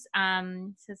 years.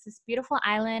 So it's this beautiful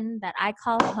island that I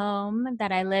call home.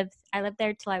 That I lived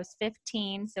there till I was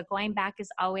 15. So going back is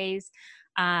always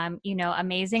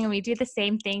amazing. And we do the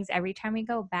same things every time we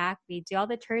go back. We do all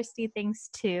the touristy things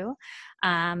too.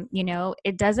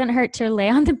 It doesn't hurt to lay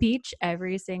on the beach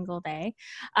every single day.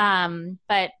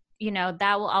 But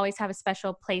that will always have a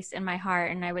special place in my heart.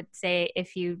 And I would say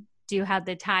if you do have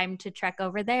the time to trek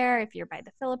over there, if you're by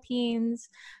the Philippines,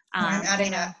 I'm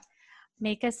adding up.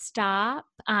 Make a stop.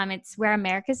 It's where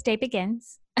America's day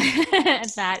begins.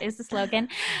 That is the slogan.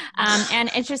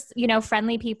 And it's just,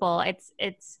 friendly people.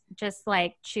 It's just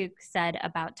like Chuk said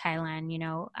about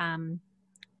Thailand,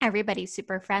 everybody's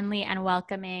super friendly and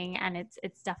welcoming, and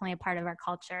it's definitely a part of our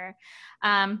culture.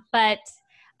 But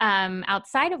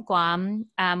outside of Guam,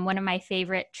 one of my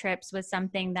favorite trips was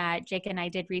something that Jake and I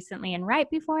did recently and right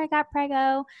before I got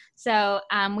preggo. So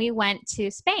we went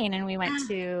to Spain, and we went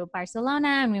to Barcelona,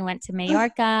 and we went to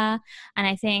Mallorca. And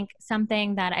I think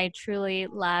something that I truly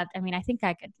loved, I think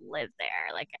I could live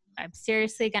there. Like, I'm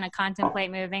seriously going to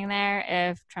contemplate moving there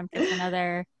if Trump gets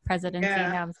another presidency.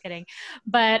 No, I'm just kidding.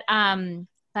 But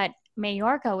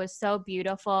Mallorca was so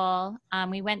beautiful.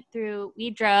 We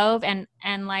drove and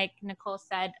like Nicole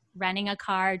said, renting a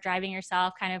car, driving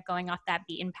yourself, kind of going off that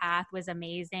beaten path was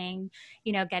amazing.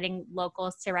 Getting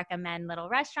locals to recommend little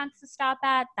restaurants to stop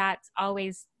at. That's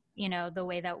always, the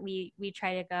way that we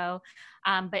try to go.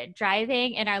 But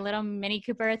driving in our little Mini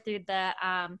Cooper through the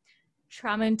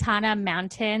Tramontana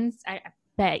Mountains, I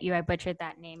bet you I butchered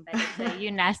that name, but it's a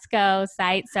UNESCO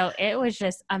site. So it was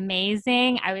just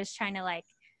amazing. I was trying to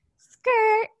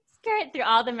skirt through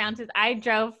all the mountains. I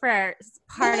drove for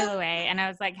part of the way, and I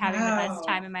was like having the best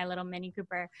time in my little Mini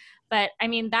Cooper. But I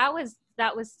mean, that was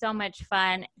so much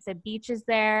fun. The beaches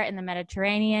there in the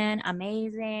Mediterranean,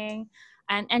 amazing.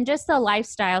 And just the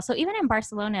lifestyle. So even in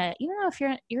Barcelona, even though if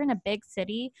you're in a big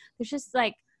city, there's just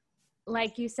like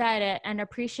you said, an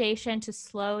appreciation to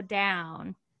slow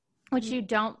down, which you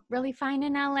don't really find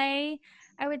in LA,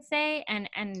 I would say, and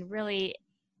really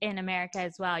in America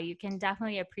as well. You can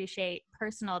definitely appreciate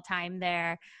personal time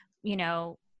there, you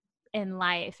know, in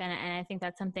life. And I think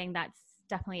that's something that's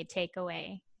definitely a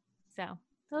takeaway. So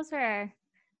those were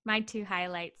my 2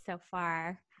 highlights so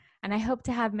far. And I hope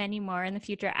to have many more in the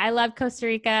future. I love Costa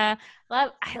Rica.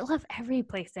 I love every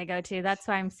place I go to. That's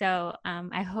why I'm so,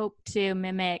 I hope to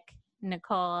mimic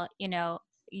Nicole, you know,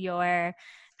 your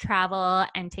travel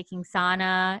and taking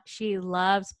Sana. She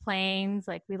loves planes.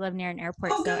 Like, we live near an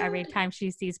airport. So every time she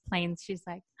sees planes, she's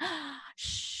like,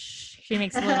 shh, she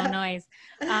makes a little noise.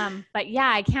 But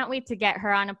yeah, I can't wait to get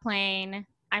her on a plane.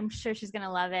 I'm sure she's going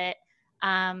to love it.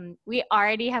 We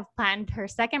already have planned her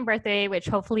second birthday, which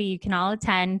hopefully you can all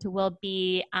attend, will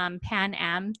be Pan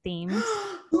Am themed.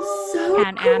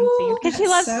 Pan Am themed, because she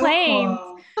loves planes.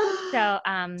 Cool. So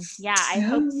yeah, I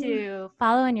hope to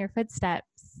follow in your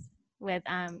footsteps with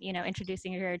you know,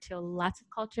 introducing her to lots of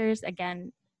cultures.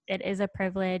 Again, it is a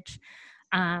privilege,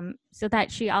 so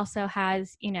that she also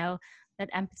has, you know, that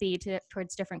empathy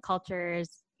towards different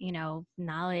cultures, you know,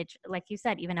 knowledge, like you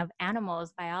said, even of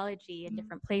animals, biology in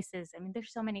different places. I mean,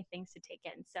 there's so many things to take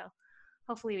in. So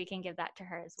hopefully we can give that to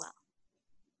her as well.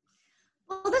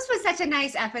 Well, this was such a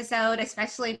nice episode,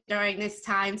 especially during this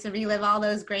time, to relive all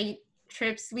those great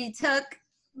trips we took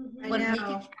when we could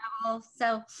travel.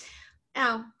 So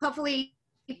hopefully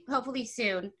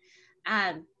soon.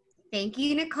 Thank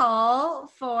you, Nicole,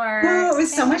 for it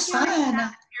was so much fun. Your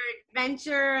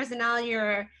adventures and all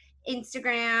your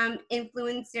Instagram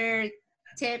influencer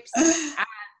tips.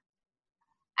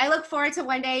 I look forward to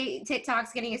one day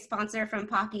TikTok's getting a sponsor from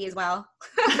Pocky as well.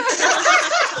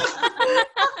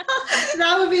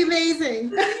 That would be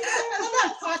amazing. I love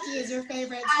that Pocky is your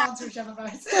favorite sponsorship of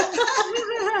ours.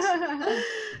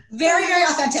 Very, very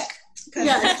authentic.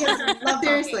 Yeah,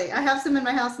 seriously. I have some in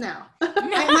my house now. My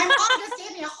mom just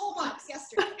gave me a whole box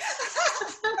yesterday. I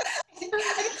think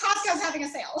Costco's having a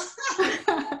sale.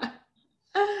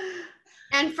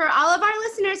 And for all of our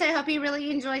listeners, I hope you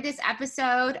really enjoyed this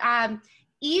episode.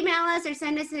 Email us or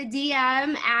send us a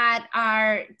DM at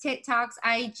our TikTok's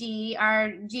IG. Our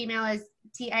Gmail is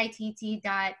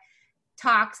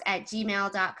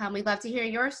titt.talks@gmail.com. We'd love to hear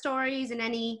your stories and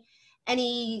any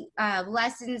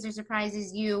lessons or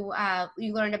surprises you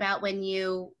learned about when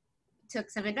you took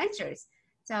some adventures.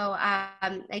 So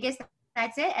I guess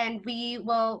that's it, and we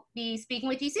will be speaking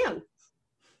with you soon.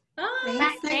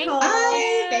 Thanks, Nicole.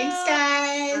 Bye. Thanks,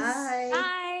 guys. Bye.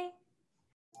 Bye.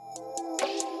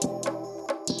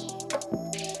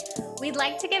 We'd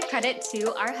like to give credit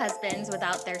to our husbands.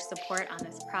 Without their support on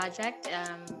this project,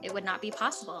 it would not be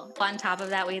possible. On top of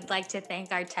that, we'd like to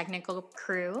thank our technical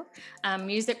crew,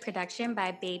 music production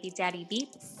by Baby Daddy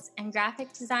Beats, and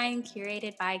graphic design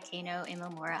curated by Kano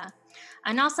Imamura.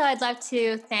 And also, I'd love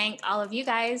to thank all of you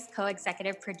guys,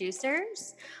 co-executive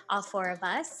producers, all 4 of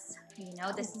us. You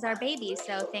know, this is our baby,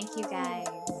 so thank you guys.